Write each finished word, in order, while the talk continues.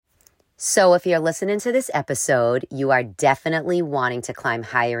So if you're listening to this episode, you are definitely wanting to climb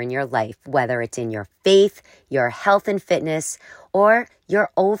higher in your life, whether it's in your faith, your health and fitness, or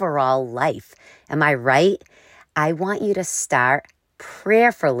your overall life. Am I right? I want you to start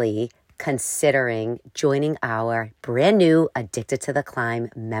prayerfully considering joining our brand new Addicted to the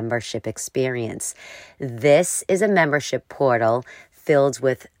Climb membership experience. This is a membership portal filled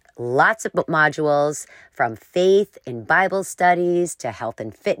with lots of modules from faith and Bible studies to health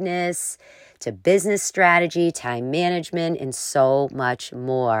and fitness to business strategy, time management, and so much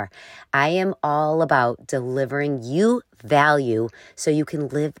more. I am all about delivering you value so you can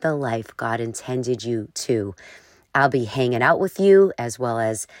live the life God intended you to. I'll be hanging out with you as well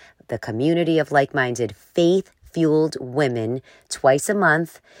as the community of like-minded faith-fueled women twice a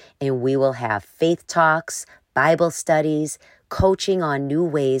month, and we will have faith talks, Bible studies, coaching on new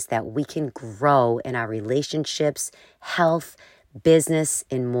ways that we can grow in our relationships, health, business,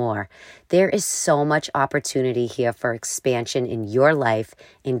 and more. There is so much opportunity here for expansion in your life,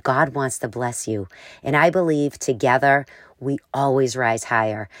 and God wants to bless you. And I believe together we always rise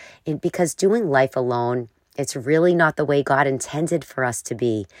higher. And because doing life alone, it's really not the way God intended for us to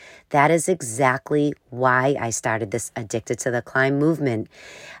be. That is exactly why I started this Addicted to the Climb movement.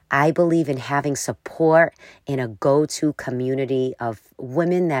 I believe in having support in a go-to community of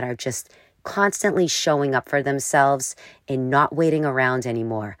women that are just constantly showing up for themselves and not waiting around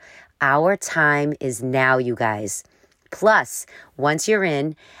anymore. Our time is now, you guys. Plus, once you're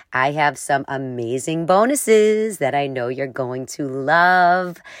in, I have some amazing bonuses that I know you're going to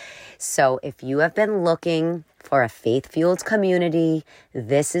love. So if you have been looking for a faith-fueled community,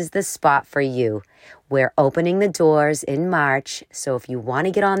 this is the spot for you. We're opening the doors in March, so if you want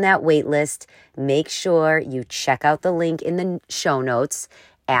to get on that wait list, make sure you check out the link in the show notes,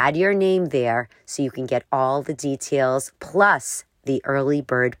 add your name there so you can get all the details, plus the early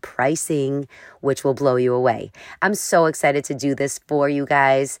bird pricing, which will blow you away. I'm so excited to do this for you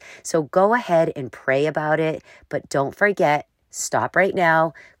guys, so go ahead and pray about it, but don't forget, stop right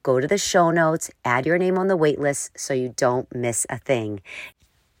now, go to the show notes, add your name on the wait list so you don't miss a thing.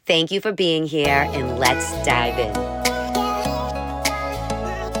 Thank you for being here, and let's dive in.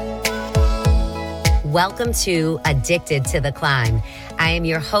 Welcome to Addicted to the Climb. I am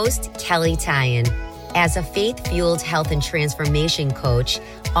your host, Kelly Tyan. As a faith-fueled health and transformation coach,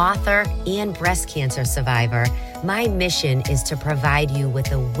 author, and breast cancer survivor, my mission is to provide you with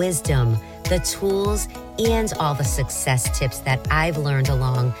the wisdom, the tools, and all the success tips that I've learned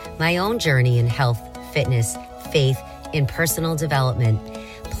along my own journey in health, fitness, faith, and personal development.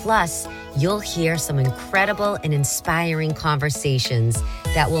 Plus, you'll hear some incredible and inspiring conversations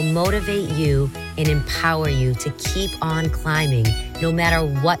that will motivate you and empower you to keep on climbing no matter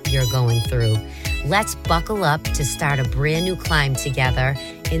what you're going through. Let's buckle up to start a brand new climb together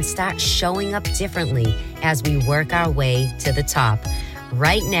and start showing up differently as we work our way to the top.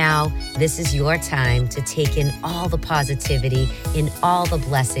 Right now, this is your time to take in all the positivity and all the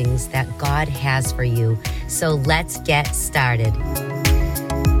blessings that God has for you. So let's get started.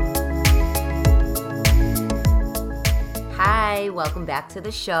 Hi, welcome back to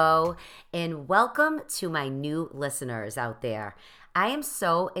the show, and welcome to my new listeners out there. I am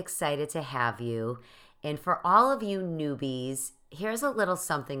so excited to have you, and for all of you newbies, here's a little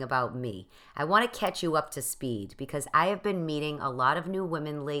something about me. I want to catch you up to speed because I have been meeting a lot of new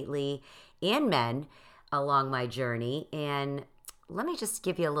women lately and men along my journey. And let me just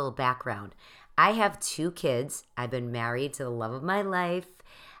give you a little background. I have 2 kids. I've been married to the love of my life.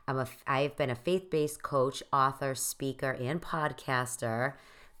 I've been a faith-based coach, author, speaker, and podcaster,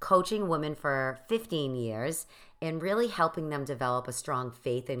 coaching women for 15 years and really helping them develop a strong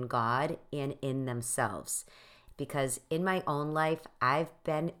faith in God and in themselves. Because in my own life, I've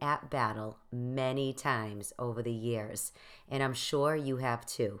been at battle many times over the years, and I'm sure you have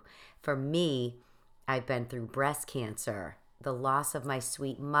too. For me, I've been through breast cancer, the loss of my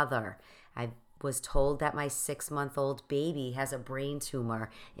sweet mother. I was told that my 6-month-old baby has a brain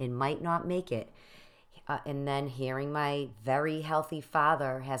tumor and might not make it. And then hearing my very healthy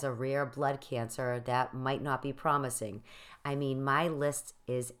father has a rare blood cancer that might not be promising. I mean, my list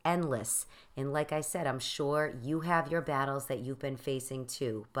is endless. And like I said, I'm sure you have your battles that you've been facing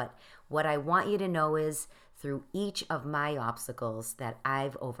too. But what I want you to know is through each of my obstacles that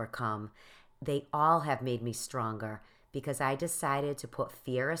I've overcome, they all have made me stronger because I decided to put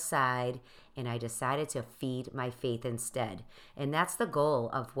fear aside and I decided to feed my faith instead. And that's the goal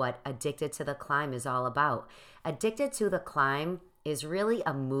of what Addicted to the Climb is all about. Addicted to the Climb is really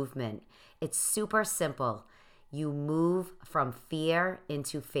a movement. It's super simple. You move from fear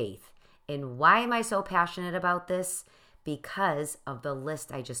into faith. And why am I so passionate about this? because of the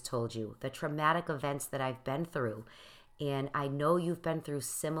list I just told you, the traumatic events that I've been through. And I know you've been through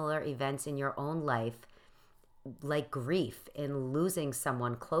similar events in your own life, like grief and losing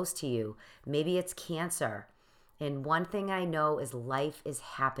someone close to you. Maybe it's cancer. And one thing I know is life is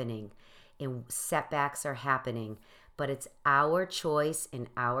happening and setbacks are happening, but it's our choice and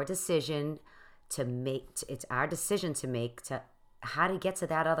our decision to make. It's our decision to make to how to get to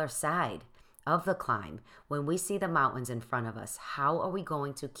that other side of the climb. When we see the mountains in front of us, how are we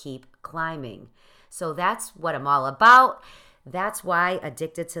going to keep climbing? So that's what I'm all about. That's why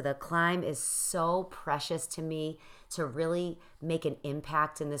Addicted to the Climb is so precious to me, to really make an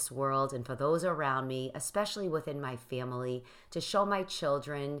impact in this world and for those around me, especially within my family, to show my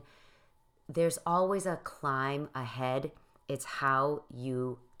children there's always a climb ahead. It's how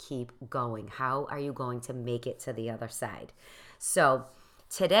you keep going. How are you going to make it to the other side? So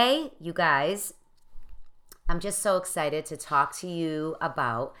today, you guys, I'm just so excited to talk to you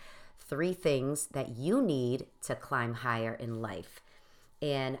about 3 things that you need to climb higher in life.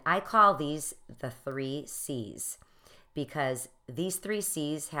 And I call these the 3 C's because these 3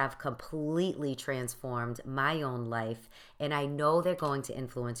 C's have completely transformed my own life, and I know they're going to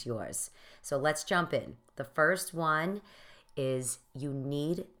influence yours. So let's jump in. The first one is you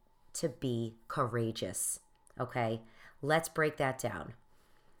need to be courageous, okay? Let's break that down.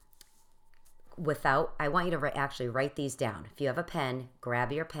 I want you to actually write these down. If you have a pen,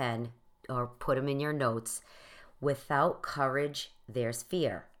 grab your pen or put them in your notes. Without courage, there's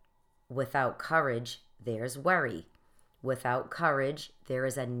fear. Without courage, there's worry. Without courage, there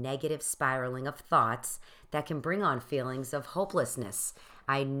is a negative spiraling of thoughts that can bring on feelings of hopelessness.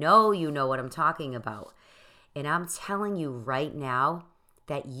 I know you know what I'm talking about. And I'm telling you right now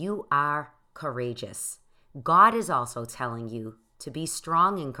that you are courageous. God is also telling you to be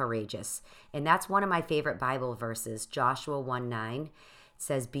strong and courageous. And that's one of my favorite Bible verses, Joshua 1:9. It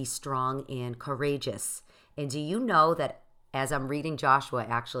says, be strong and courageous. And do you know that, as I'm reading Joshua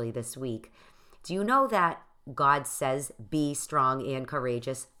actually this week, do you know that God says be strong and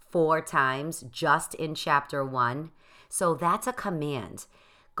courageous 4 times just in chapter 1? So that's a command.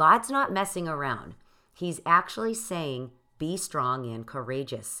 God's not messing around. He's actually saying be strong and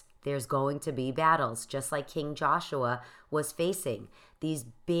courageous. There's going to be battles, just like King Joshua was facing. These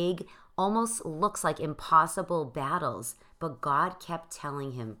big, almost looks like impossible battles. But God kept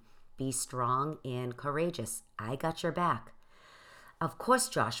telling him, be strong and courageous. I got your back. Of course,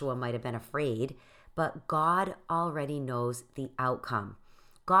 Joshua might have been afraid, but God already knows the outcome.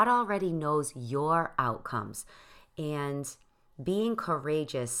 God already knows your outcomes. And being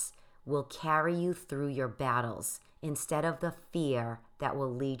courageous will carry you through your battles instead of the fear that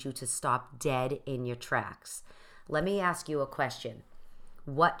will lead you to stop dead in your tracks. Let me ask you a question.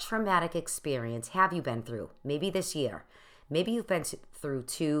 What traumatic experience have you been through? Maybe this year. Maybe you've been through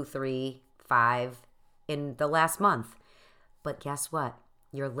 2, 3, 5 in the last month. But guess what?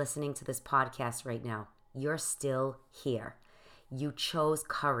 You're listening to this podcast right now. You're still here. You chose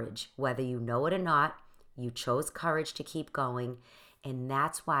courage, whether you know it or not. You chose courage to keep going. And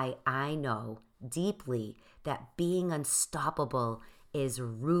that's why I know deeply that being unstoppable is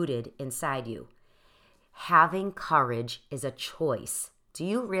rooted inside you. Having courage is a choice. Do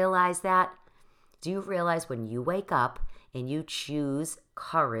you realize that? Do you realize when you wake up and you choose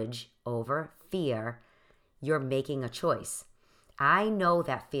courage over fear, you're making a choice? I know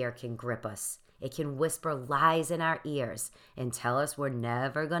that fear can grip us. It can whisper lies in our ears and tell us we're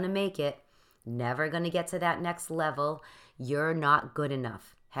never going to make it, never going to get to that next level. You're not good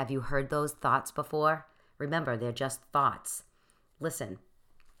enough. Have you heard those thoughts before? Remember, they're just thoughts. Listen,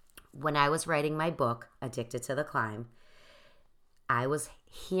 when I was writing my book, Addicted to the Climb, I was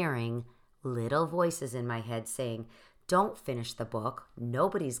hearing little voices in my head saying, don't finish the book.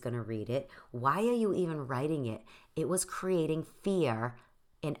 Nobody's going to read it. Why are you even writing it? It was creating fear.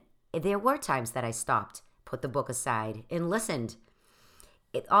 And there were times that I stopped, put the book aside, and listened.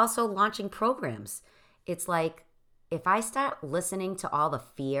 It also launching programs. It's like, if I start listening to all the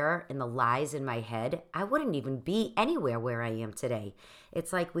fear and the lies in my head, I wouldn't even be anywhere where I am today.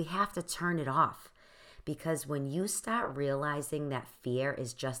 It's like we have to turn it off. Because when you start realizing that fear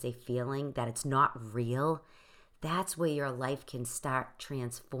is just a feeling, that it's not real, that's where your life can start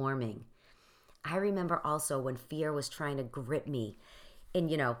transforming. I remember also when fear was trying to grip me. And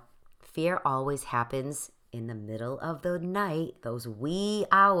fear always happens in the middle of the night, those wee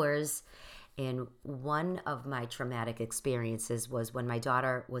hours. And one of my traumatic experiences was when my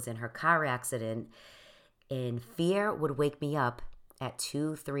daughter was in her car accident, and fear would wake me up at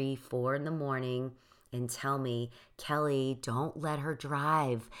 2, 3, 4 in the morning. and tell me, Kelly, don't let her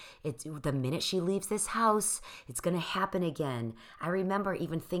drive. It's the minute she leaves this house, it's going to happen again. I remember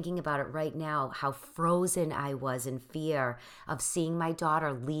even thinking about it right now, how frozen I was in fear of seeing my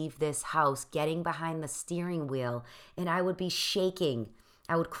daughter leave this house, getting behind the steering wheel, and I would be shaking.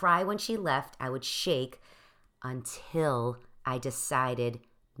 I would cry when she left. I would shake until I decided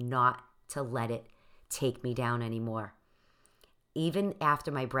not to let it take me down anymore. Even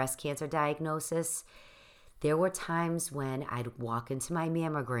after my breast cancer diagnosis, there were times when I'd walk into my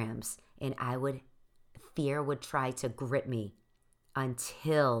mammograms and fear would try to grip me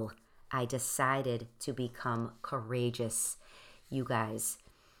until I decided to become courageous. You guys,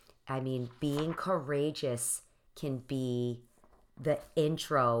 I mean, being courageous can be the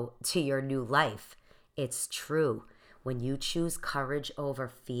intro to your new life. It's true. When you choose courage over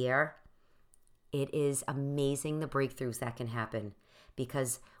fear, it is amazing the breakthroughs that can happen.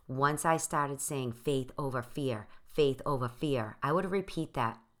 Because once I started saying faith over fear, I would repeat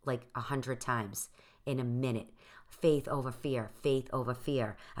that like 100 times in a minute. Faith over fear, faith over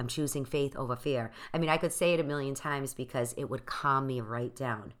fear. I'm choosing faith over fear. I mean, I could say it a million times because it would calm me right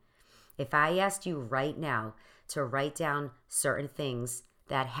down. If I asked you right now to write down certain things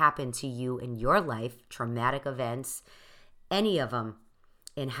that happened to you in your life, traumatic events, any of them,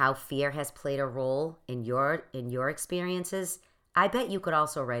 and how fear has played a role in your experiences, I bet you could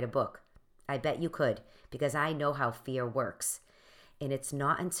also write a book. I bet you could, because I know how fear works. And it's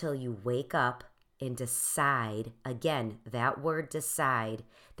not until you wake up and decide, again, that word decide,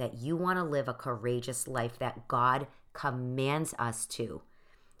 that you want to live a courageous life that God commands us to.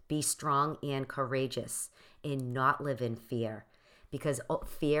 Be strong and courageous and not live in fear, because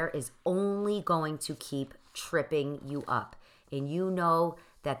fear is only going to keep tripping you up. And you know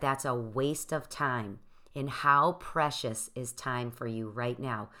that that's a waste of time. And how precious is time for you right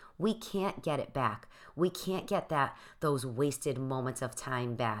now? We can't get it back. We can't get those wasted moments of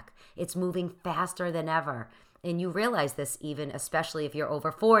time back. It's moving faster than ever. And you realize this even, especially if you're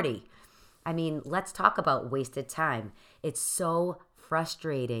over 40. I mean, let's talk about wasted time. It's so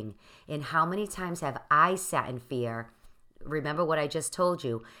frustrating. And how many times have I sat in fear? Remember what I just told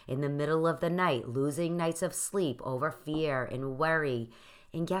you, in the middle of the night, losing nights of sleep over fear and worry.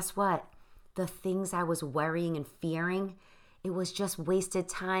 And guess what? The things I was worrying and fearing, it was just wasted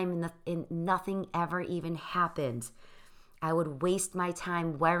time and nothing ever even happened. I would waste my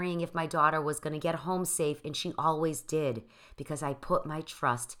time worrying if my daughter was going to get home safe, and she always did, because I put my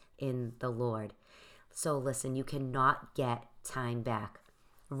trust in the Lord. So listen, you cannot get time back.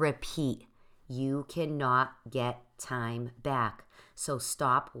 Repeat. You cannot get time back. So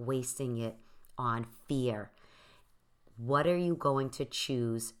stop wasting it on fear. What are you going to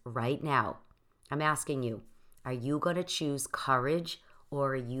choose right now? I'm asking you, are you going to choose courage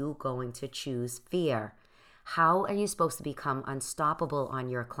or are you going to choose fear? How are you supposed to become unstoppable on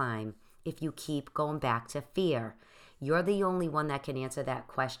your climb if you keep going back to fear? You're the only one that can answer that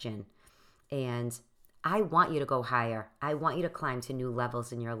question. And I want you to go higher. I want you to climb to new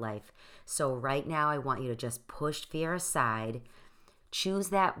levels in your life. So right now, I want you to just push fear aside. Choose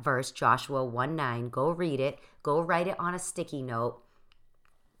that verse, Joshua 1:9. Go read it. Go write it on a sticky note.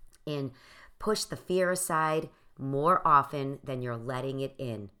 And push the fear aside more often than you're letting it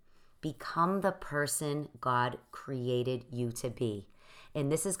in. Become the person God created you to be.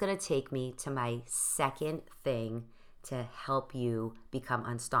 And this is going to take me to my second thing to help you become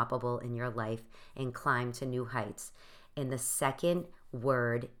unstoppable in your life and climb to new heights. And the second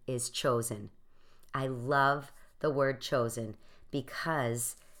word is chosen. I love the word chosen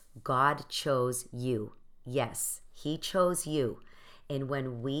because God chose you. Yes, He chose you. And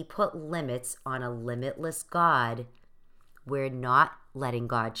when we put limits on a limitless God, we're not letting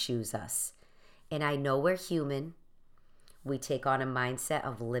God choose us. And I know we're human. We take on a mindset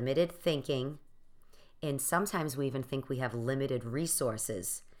of limited thinking. And sometimes we even think we have limited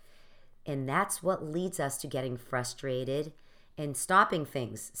resources. And that's what leads us to getting frustrated and stopping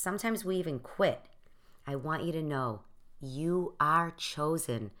things. Sometimes we even quit. I want you to know you are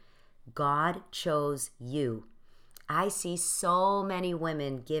chosen. God chose you. I see so many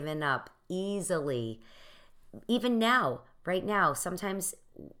women giving up easily. Even now, right now, sometimes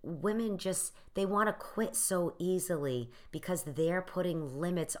women they want to quit so easily because they're putting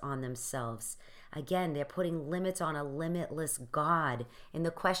limits on themselves. Again, they're putting limits on a limitless God. And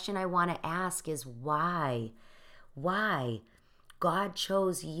the question I want to ask is why? Why? God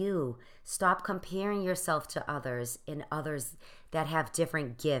chose you. Stop comparing yourself to others and others that have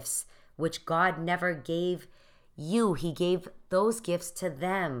different gifts, which God never gave you. He gave those gifts to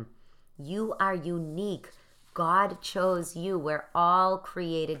them. You are unique. God chose you. We're all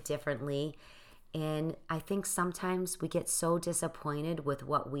created differently. And I think sometimes we get so disappointed with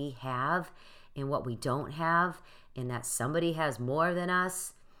what we have and what we don't have, and that somebody has more than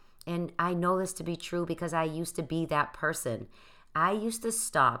us. And I know this to be true because I used to be that person. I used to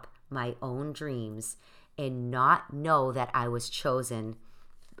stop my own dreams and not know that I was chosen,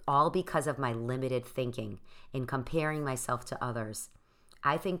 all because of my limited thinking and comparing myself to others.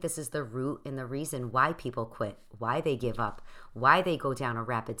 I think this is the root and the reason why people quit, why they give up, why they go down a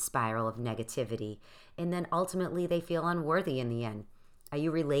rapid spiral of negativity, and then ultimately they feel unworthy in the end. Are you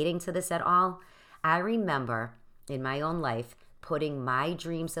relating to this at all? I remember in my own life putting my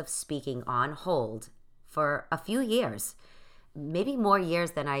dreams of speaking on hold for a few years, maybe more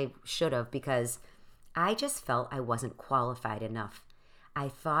years than I should have, because I just felt I wasn't qualified enough. I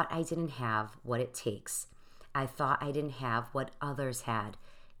thought I didn't have what it takes. I thought I didn't have what others had.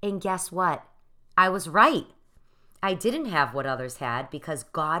 And guess what? I was right. I didn't have what others had because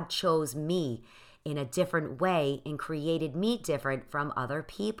God chose me in a different way and created me different from other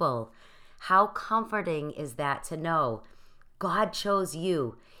people. How comforting is that to know? God chose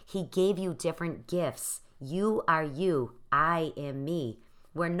you. He gave you different gifts. You are you. I am me.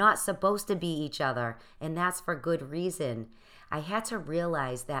 We're not supposed to be each other, and that's for good reason. I had to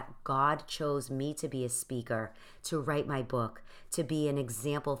realize that God chose me to be a speaker, to write my book, to be an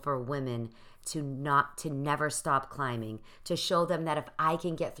example for women, to never stop climbing, to show them that if I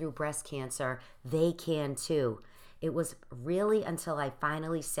can get through breast cancer, they can too. It was really until I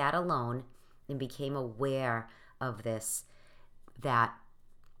finally sat alone and became aware of this, that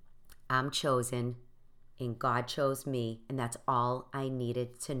I'm chosen and God chose me, and that's all I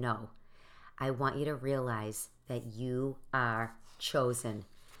needed to know. I want you to realize that you are chosen.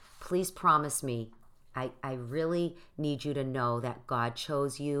 Please promise me. I really need you to know that God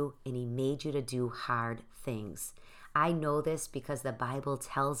chose you and He made you to do hard things. I know this because the Bible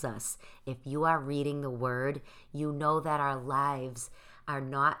tells us, if you are reading the Word, you know that our lives are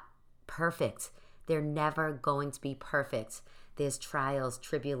not perfect. They're never going to be perfect. There's trials,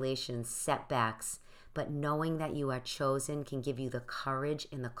 tribulations, setbacks. But knowing that you are chosen can give you the courage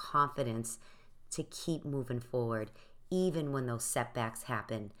and the confidence to keep moving forward, even when those setbacks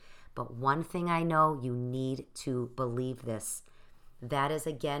happen. But one thing I know, you need to believe this. That is,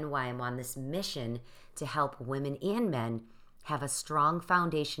 again, why I'm on this mission to help women and men have a strong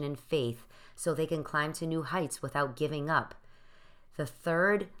foundation in faith so they can climb to new heights without giving up. The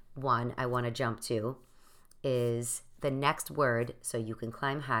third one I want to jump to is the next word, so you can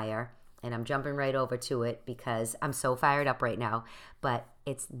climb higher. And I'm jumping right over to it because I'm so fired up right now. But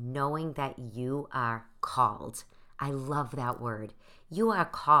it's knowing that you are called. I love that word. You are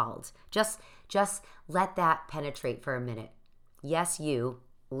called. Just let that penetrate for a minute. Yes, you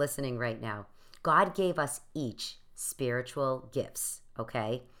listening right now. God gave us each spiritual gifts,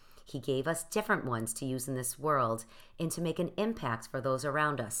 okay? He gave us different ones to use in this world and to make an impact for those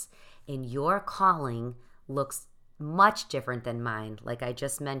around us. And your calling looks much different than mine, like I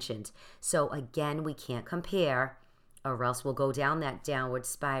just mentioned. So again, we can't compare or else we'll go down that downward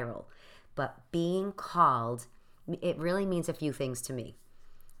spiral. But being called, it really means a few things to me.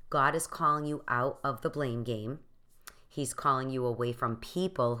 God is calling you out of the blame game. He's calling you away from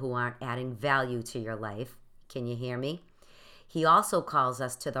people who aren't adding value to your life. Can you hear me? He also calls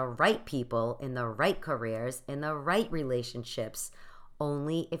us to the right people in the right careers, in the right relationships,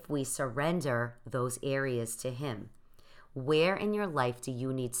 only if we surrender those areas to Him. Where in your life do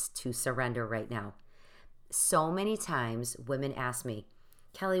you need to surrender right now? So many times women ask me,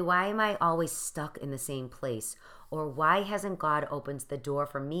 Kelly, why am I always stuck in the same place? Or why hasn't God opened the door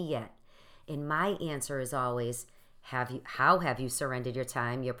for me yet? And my answer is always, how have you surrendered your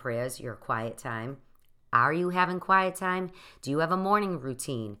time, your prayers, your quiet time? Are you having quiet time? Do you have a morning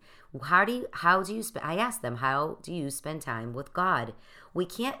routine? I ask them, how do you spend time with God? We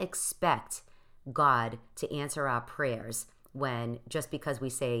can't expect God to answer our prayers just because we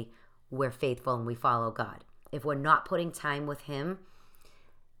say we're faithful and we follow God. If we're not putting time with Him,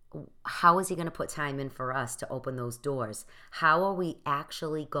 how is He going to put time in for us to open those doors? How are we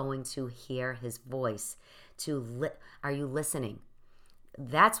actually going to hear His voice? Are you listening?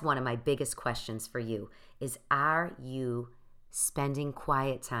 That's one of my biggest questions for you is, are you spending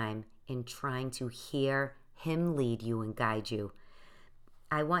quiet time in trying to hear Him lead you and guide you?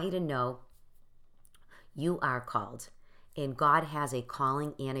 I want you to know you are called, and God has a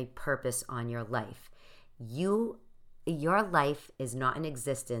calling and a purpose on your life. Your life is not in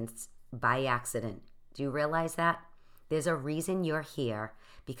existence by accident. Do you realize that? There's a reason you're here,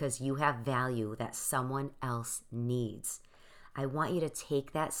 because you have value that someone else needs. I want you to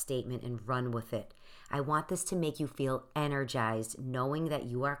take that statement and run with it. I want this to make you feel energized, knowing that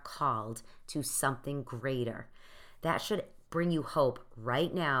you are called to something greater. That should bring you hope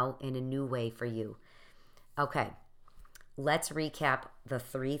right now in a new way for you. Okay, let's recap the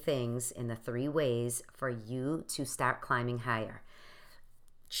 3 things and the 3 ways for you to start climbing higher.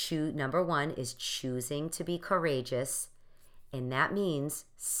 Number 1 is choosing to be courageous, and that means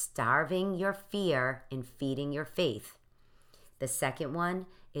starving your fear and feeding your faith. The second one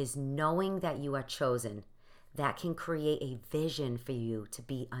is knowing that you are chosen. That can create a vision for you to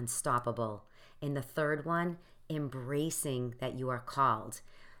be unstoppable. And the third one, embracing that you are called.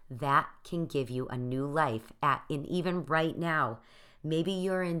 That can give you a new life. And even right now, maybe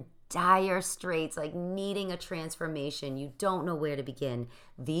you're in dire straits, like needing a transformation. You don't know where to begin.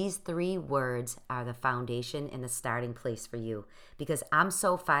 These 3 words are the foundation and the starting place for you, because I'm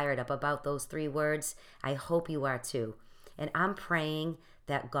so fired up about those 3 words. I hope you are too. And I'm praying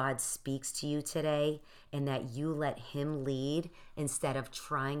that God speaks to you today and that you let him lead instead of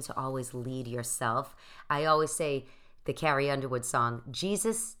trying to always lead yourself. I always say the Carrie Underwood song,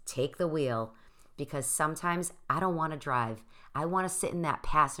 Jesus, take the wheel, because sometimes I don't want to drive. I want to sit in that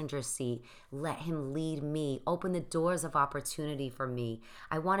passenger seat, let him lead me, open the doors of opportunity for me.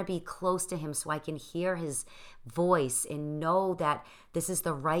 I want to be close to him so I can hear his voice and know that this is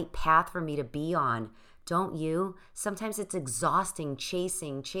the right path for me to be on. Don't you? Sometimes it's exhausting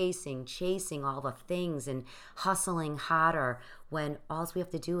chasing all the things and hustling harder when all we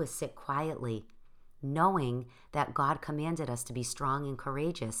have to do is sit quietly, knowing that God commanded us to be strong and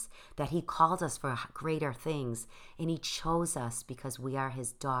courageous, that he called us for greater things, and he chose us because we are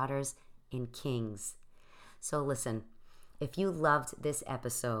his daughters and kings. So listen, if you loved this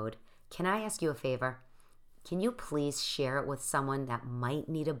episode, can I ask you a favor? Can you please share it with someone that might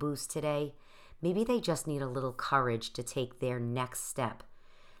need a boost today? Maybe they just need a little courage to take their next step.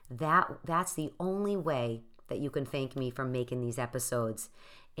 That's the only way that you can thank me for making these episodes,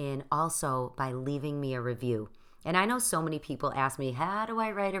 and also by leaving me a review. And I know so many people ask me, how do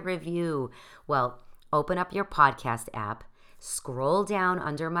I write a review? Well, open up your podcast app, scroll down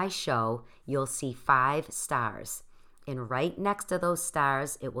under my show, you'll see 5 stars. And right next to those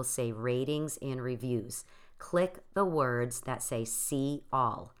stars, it will say ratings and reviews. Click the words that say see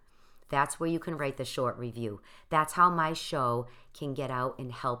all. That's where you can write the short review. That's how my show can get out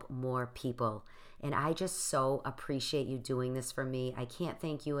and help more people. And I just so appreciate you doing this for me. I can't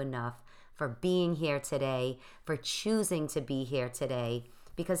thank you enough for being here today, for choosing to be here today,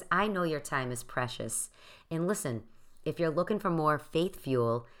 because I know your time is precious. And listen, if you're looking for more faith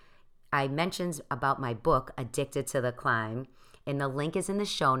fuel, I mentioned about my book, Addicted to the Climb, and the link is in the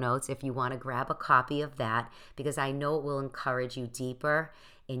show notes if you want to grab a copy of that, because I know it will encourage you deeper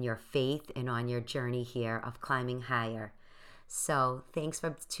in your faith and on your journey here of climbing higher. So thanks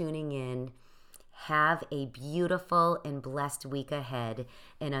for tuning in. Have a beautiful and blessed week ahead.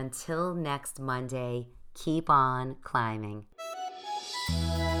 And until next Monday, keep on climbing.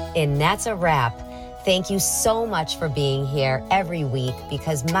 And that's a wrap. Thank you so much for being here every week,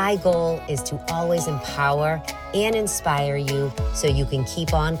 because my goal is to always empower and inspire you so you can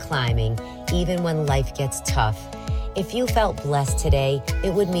keep on climbing even when life gets tough. If you felt blessed today,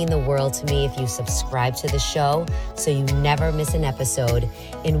 it would mean the world to me if you subscribe to the show so you never miss an episode.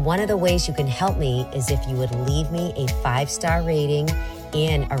 And one of the ways you can help me is if you would leave me a 5-star rating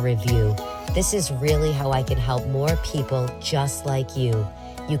and a review. This is really how I can help more people just like you.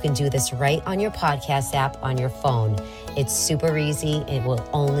 You can do this right on your podcast app on your phone. It's super easy. It will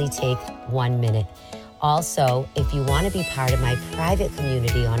only take 1 minute. Also, if you want to be part of my private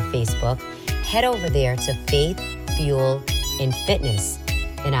community on Facebook, head over there to Faith, Fuel, and Fitness,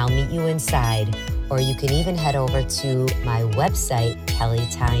 and I'll meet you inside. Or you can even head over to my website,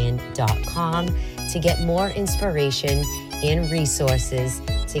 kellytyan.com, to get more inspiration and resources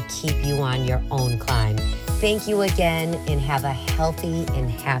to keep you on your own climb. Thank you again, and have a healthy and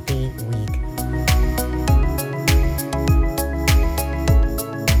happy week.